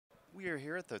We are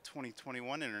here at the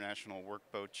 2021 International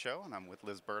Workboat Show, and I'm with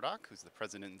Liz Burdock, who's the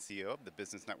president and CEO of the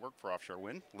Business Network for Offshore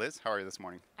Wind. Liz, how are you this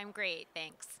morning? I'm great,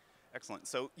 thanks. Excellent.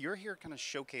 So you're here kind of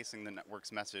showcasing the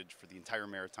network's message for the entire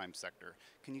maritime sector.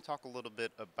 Can you talk a little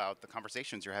bit about the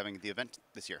conversations you're having at the event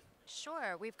this year?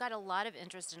 Sure, we've got a lot of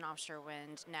interest in offshore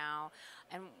wind now,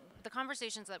 and the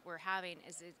conversations that we're having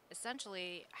is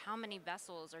essentially how many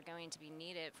vessels are going to be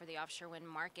needed for the offshore wind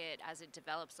market as it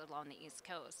develops along the East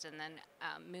Coast and then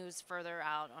moves further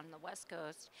out on the West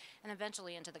Coast and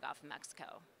eventually into the Gulf of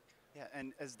Mexico. Yeah,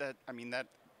 and as that, I mean, that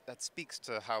speaks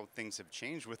to how things have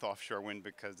changed with offshore wind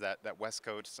because that West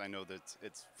Coast, I know that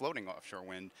it's floating offshore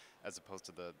wind as opposed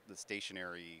to the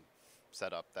stationary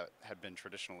setup that had been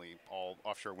traditionally all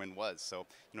offshore wind was. So,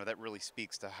 that really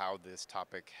speaks to how this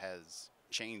topic has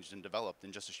changed and developed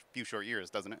in just a few short years,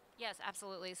 doesn't it? Yes,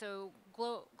 absolutely. So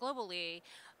globally,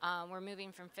 we're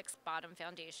moving from fixed bottom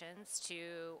foundations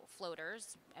to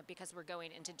floaters because we're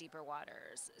going into deeper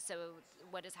waters. So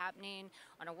what is happening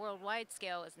on a worldwide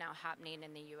scale is now happening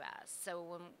in the U.S.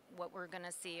 So what we're going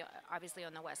to see, obviously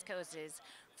on the West Coast, is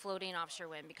floating offshore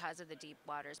wind because of the deep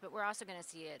waters, but we're also going to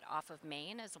see it off of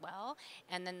Maine as well.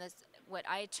 And then this, what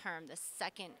I term the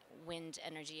second wind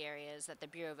energy areas that the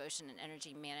Bureau of Ocean and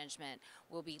Energy Management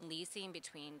will be leasing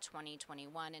between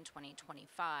 2021 and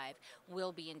 2025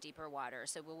 will be in deeper water.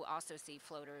 So we'll also see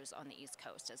floaters on the East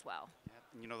Coast as well.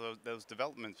 Yeah, those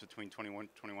developments between 21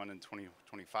 and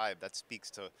 2025, that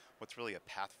speaks to what's really a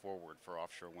path forward for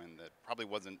offshore wind that probably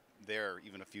wasn't there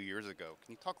even a few years ago.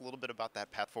 Can you talk a little bit about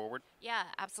that path forward? Yeah,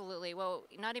 absolutely. Well,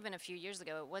 not even a few years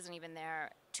ago. It wasn't even there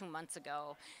 2 months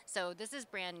ago. So this is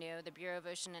brand new. The Bureau of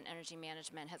Ocean and Energy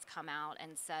Management has come out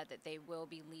and said that they will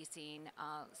be leasing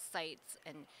sites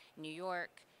in New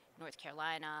York, North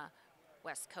Carolina,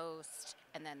 West Coast,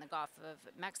 and then the Gulf of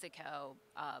Mexico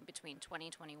between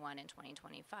 2021 and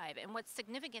 2025. And what's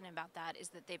significant about that is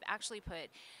that they've actually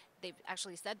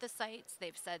said the sites,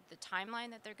 they've said the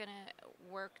timeline that they're going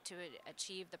to work to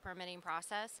achieve the permitting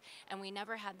process, and we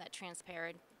never had that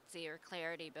transparency or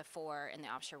clarity before in the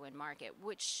offshore wind market,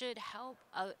 which should help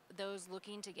those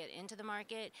looking to get into the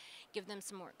market, give them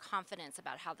some more confidence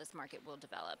about how this market will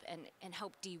develop and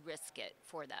help de-risk it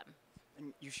for them.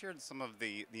 And you shared some of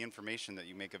the information that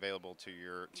you make available to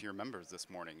your members this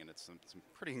morning, and it's some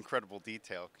pretty incredible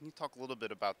detail. Can you talk a little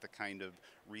bit about the kind of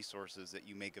resources that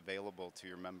you make available to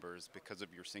your members because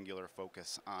of your singular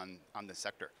focus on this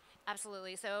sector?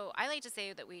 Absolutely. So I like to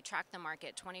say that we track the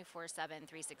market 24/7,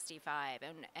 365.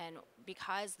 And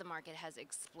because the market has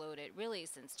exploded really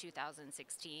since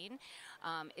 2016,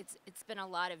 it's been a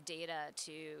lot of data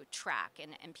to track.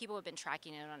 And people have been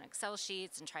tracking it on Excel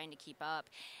sheets and trying to keep up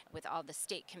with all the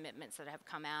state commitments that have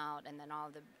come out and then all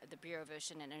the Bureau of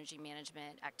Ocean and Energy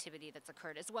Management activity that's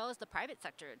occurred, as well as the private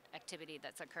sector activity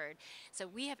that's occurred. So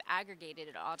we have aggregated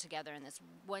it all together in this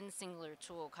one singular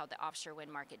tool called the Offshore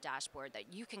Wind Market Dashboard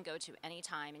that you can go to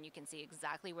anytime and you can see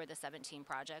exactly where the 17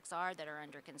 projects are that are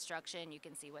under construction. You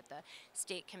can see what the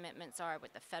state commitments are,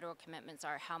 what the federal commitments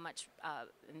are, how much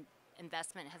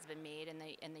investment has been made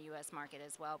in the U.S. market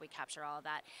as well. We capture all of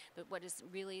that. But what is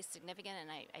really significant, and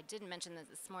I didn't mention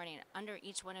this morning, under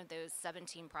each one of those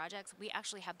 17 projects, we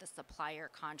actually have the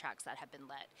supplier contracts that have been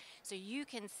let. So you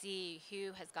can see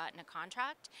who has gotten a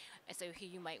contract, so who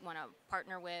you might want to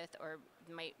partner with or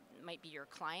might be your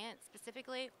client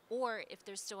specifically, or if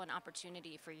there's still an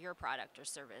opportunity for your product or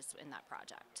service in that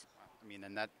project. I mean,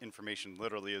 and that information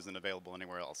literally isn't available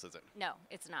anywhere else, is it? No,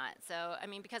 it's not. So, I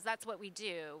mean, because that's what we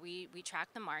do. We track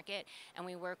the market and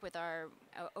we work with our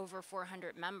over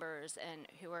 400 members and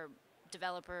who are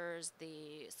developers,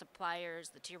 the suppliers,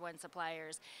 the tier one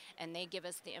suppliers, and they give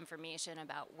us the information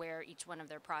about where each one of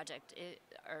their project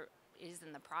is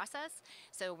in the process.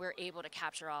 So we're able to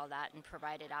capture all that and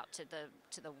provide it out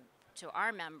to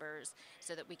our members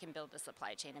so that we can build the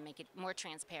supply chain and make it more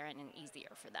transparent and easier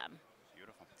for them.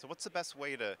 Beautiful. So what's the best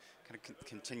way to kind of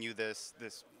continue this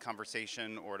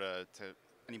conversation or to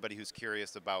anybody who's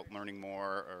curious about learning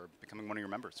more or becoming one of your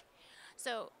members?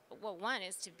 So, well, one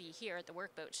is to be here at the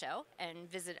Workboat Show and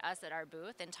visit us at our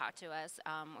booth and talk to us.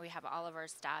 We have all of our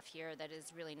staff here that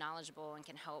is really knowledgeable and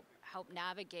can help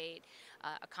navigate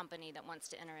a company that wants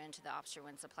to enter into the offshore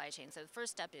wind supply chain. So the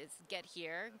first step is get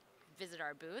here, visit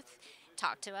our booth,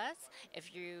 talk to us.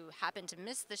 If you happen to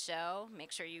miss the show,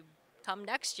 make sure you come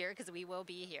next year because we will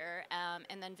be here,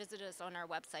 and then visit us on our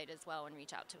website as well and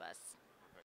reach out to us.